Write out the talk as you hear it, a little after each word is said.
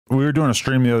we were doing a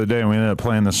stream the other day and we ended up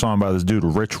playing this song by this dude,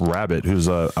 Rich Rabbit, who's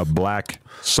a black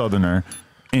Southerner,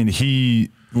 and he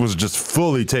was just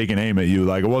fully taking aim at you.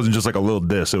 Like, it wasn't just like a little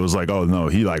diss. It was like, oh no,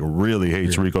 he like really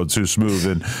hates Rico too Smoove.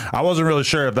 And I wasn't really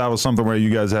sure if that was something where you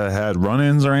guys had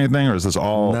run-ins or anything, or is this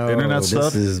all internet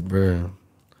stuff? This is, bro,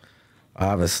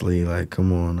 obviously, like,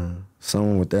 come on,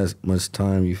 someone with that much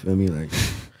time, you feel me? Like,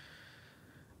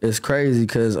 it's crazy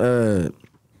because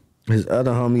his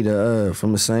other homie,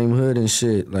 from the same hood and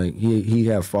shit, like, he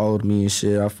had followed me and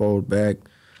shit. I followed back,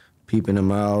 peeping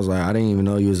him out. I was like, I didn't even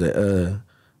know he was a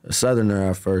Southerner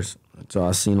at first. So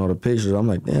I seen all the pictures. I'm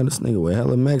like, damn, this nigga with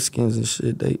hella Mexicans and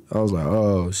shit. I was like,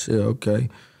 oh shit, okay.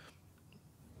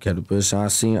 Kept the push. I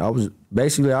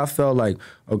felt like,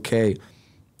 okay,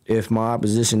 if my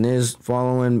opposition is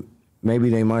following,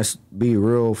 maybe they might be a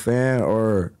real fan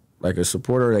or like a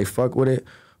supporter, they fuck with it,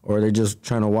 or they just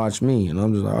trying to watch me. And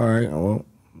I'm just like, all right, well,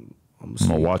 I'm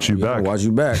gonna watch you back. I'm watch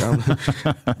you back.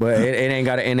 But it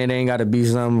ain't gotta be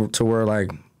something to where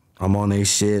like I'm on they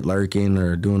shit lurking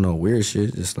or doing no weird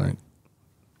shit. Just like,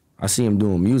 I see them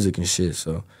doing music and shit,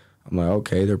 so I'm like,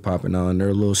 okay, they're popping out in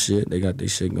their little shit. They got their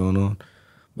shit going on.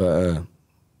 But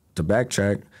to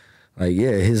backtrack, like,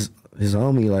 yeah, his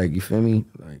homie, like, you feel me,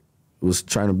 like, was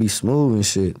trying to be smooth and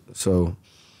shit. So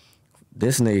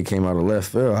this nigga came out of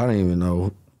left field. I didn't even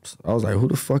know. I was like, who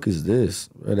the fuck is this?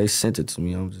 Bro, they sent it to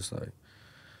me. I'm just like,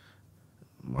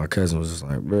 my cousin was just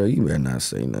like, bro, you better not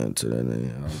say nothing to that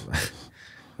nigga. I was like,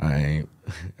 I ain't.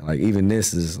 Like, even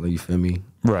this is, you feel me?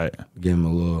 Right. Give him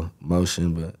a little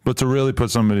motion, but to really put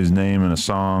somebody's name in a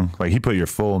song, like, he put your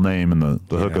full name in the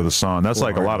hook of the song. That's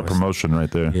like a lot of promotion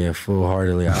right there. Yeah,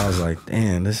 full-heartedly. I was like,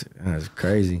 damn, that's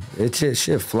crazy.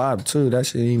 Shit flopped too. That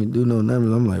shit didn't even do no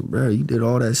numbers. I'm like, bro, you did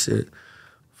all that shit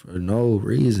for no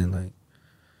reason. Like,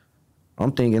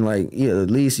 I'm thinking like, yeah,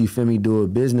 at least, you feel me, do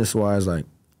it business-wise. Like,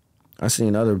 I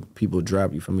seen other people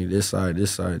drop, you feel me, this side.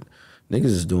 Niggas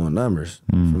is doing numbers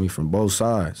for me from both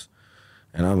sides.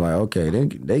 And I'm like, okay, they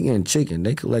getting chicken.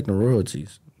 They collecting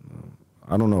royalties.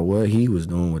 I don't know what he was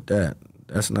doing with that.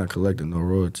 That's not collecting no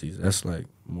royalties. That's like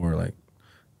more like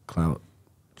clout,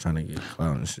 trying to get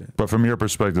clout and shit. But from your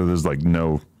perspective, there's like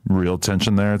no real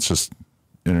tension there. It's just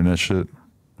internet shit.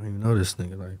 I don't even know this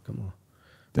nigga. Like, come on.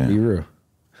 Damn. Be real.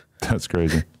 That's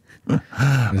crazy.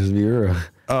 Just be real.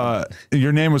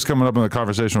 Your name was coming up in the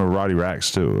conversation with Roddy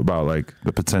Rax too, about like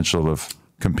the potential of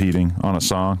competing on a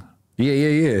song.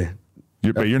 Yeah.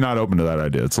 But you're not open to that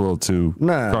idea. It's a little too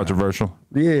controversial.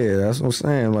 Yeah, that's what I'm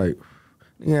saying. Like,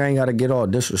 I ain't got to get all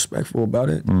disrespectful about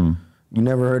it. You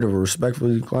never heard of a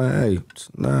respectful decline? Hey,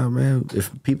 nah, man.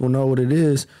 If people know what it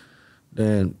is,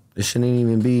 then it shouldn't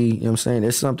even be, you know what I'm saying?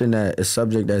 It's something that is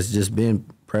subject that's just been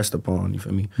pressed upon, you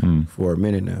feel me, for a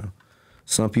minute now.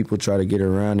 Some people try to get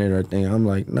around it or think, I'm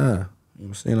like, nah. You know what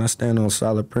I'm saying? I stand on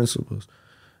solid principles.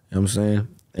 You know what I'm saying?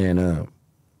 And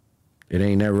it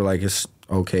ain't never like it's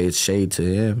okay, it's shade to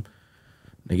him.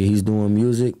 Nigga, he's doing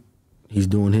music. He's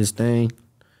doing his thing.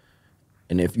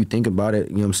 And if you think about it,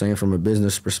 you know what I'm saying, from a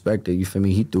business perspective, you feel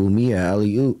me, he threw me an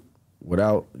alley-oop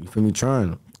without, you feel me,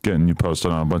 trying. Getting you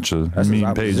posted on a bunch of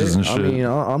meme pages and shit. I mean,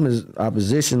 I'm his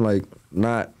opposition, like,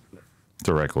 not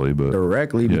directly, but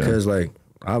because, like,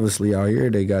 obviously out here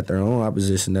they got their own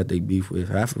opposition that they beef with.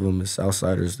 Half of them is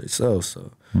Southsiders themselves,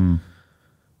 so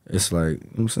it's like, you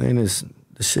know what I'm saying,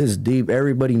 the shit's deep.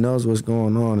 Everybody knows what's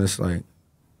going on. It's like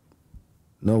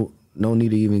no need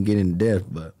to even get in depth,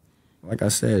 but like I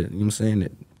said, you know what I'm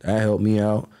saying, that helped me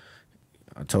out.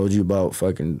 I told you about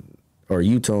or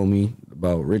you told me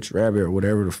about Rich Rabbit or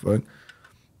whatever the fuck.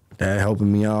 That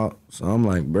helping me out. So I'm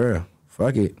like, bruh,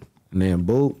 fuck it. And then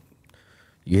boop,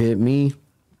 you hit me,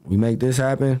 we make this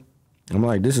happen. I'm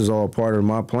like, this is all part of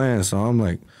my plan. So I'm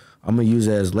like, I'm gonna use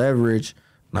it as leverage,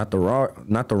 not the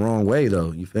wrong way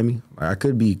though. You feel me? Like, I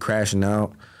could be crashing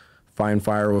out, fighting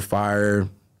fire with fire,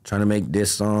 trying to make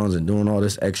diss songs and doing all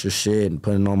this extra shit and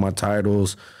putting on my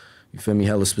titles. You feel me?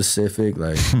 Hella specific,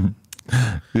 like.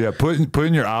 Yeah,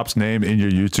 putting your ops name in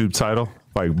your YouTube title,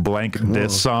 like blank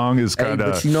diss song, is kind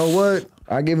of. But you know what?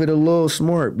 I give it a little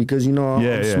smart because, you know,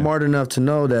 I'm smart enough to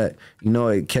know that, you know,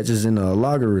 it catches in a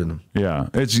logarithm. Yeah,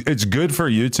 it's good for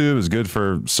YouTube. It's good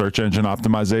for search engine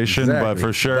optimization, but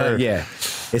for sure,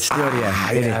 it's still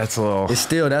it's a little. It's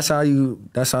still that's how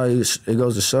it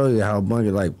goes to show you how bunk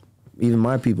it. Like, even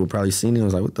my people probably seen it and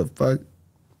was like, what the fuck,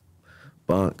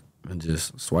 bunk, and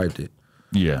just swiped it.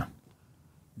 Yeah,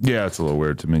 it's a little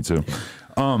weird to me too.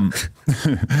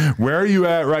 Where are you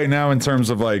at right now in terms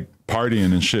of like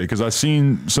partying and shit? Because I've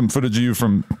seen some footage of you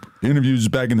from interviews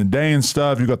back in the day and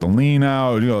stuff. You got the lean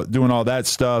out, you know, doing all that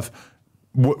stuff.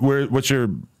 What's your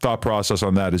thought process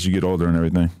on that as you get older and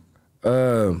everything?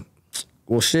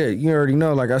 Well, shit, you already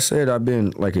know. Like I said, I've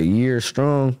been like a year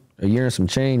strong, a year and some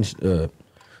change,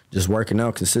 just working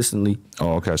out consistently.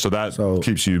 Oh, okay. So that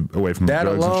keeps you away from that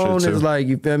drugs alone and shit too? is like,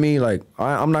 you feel me? Like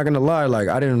I'm not gonna lie, like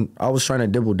I was trying to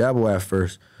dibble dabble at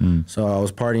first. So I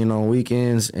was partying on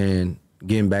weekends and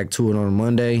getting back to it on a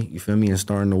Monday. You feel me? And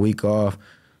starting the week off,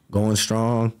 going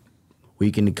strong.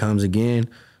 Weekend it comes again.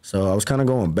 So I was kind of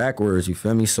going backwards, you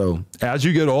feel me? So as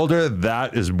you get older,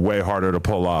 that is way harder to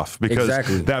pull off because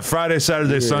that Friday,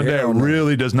 Saturday, Sunday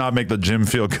really does not make the gym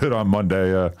feel good on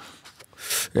Monday.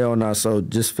 Hell no. So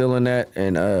just feeling that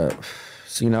and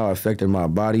seeing how it affected my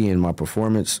body and my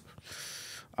performance,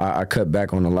 I cut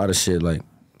back on a lot of shit. Like,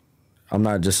 I'm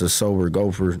not just a sober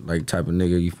gopher like type of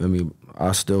nigga, you feel me?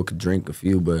 I still could drink a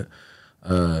few, but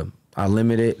I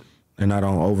limit it and I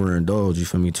don't overindulge, you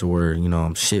feel me, to where, you know,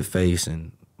 I'm shit-faced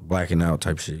and blacking out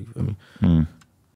type shit, you feel me?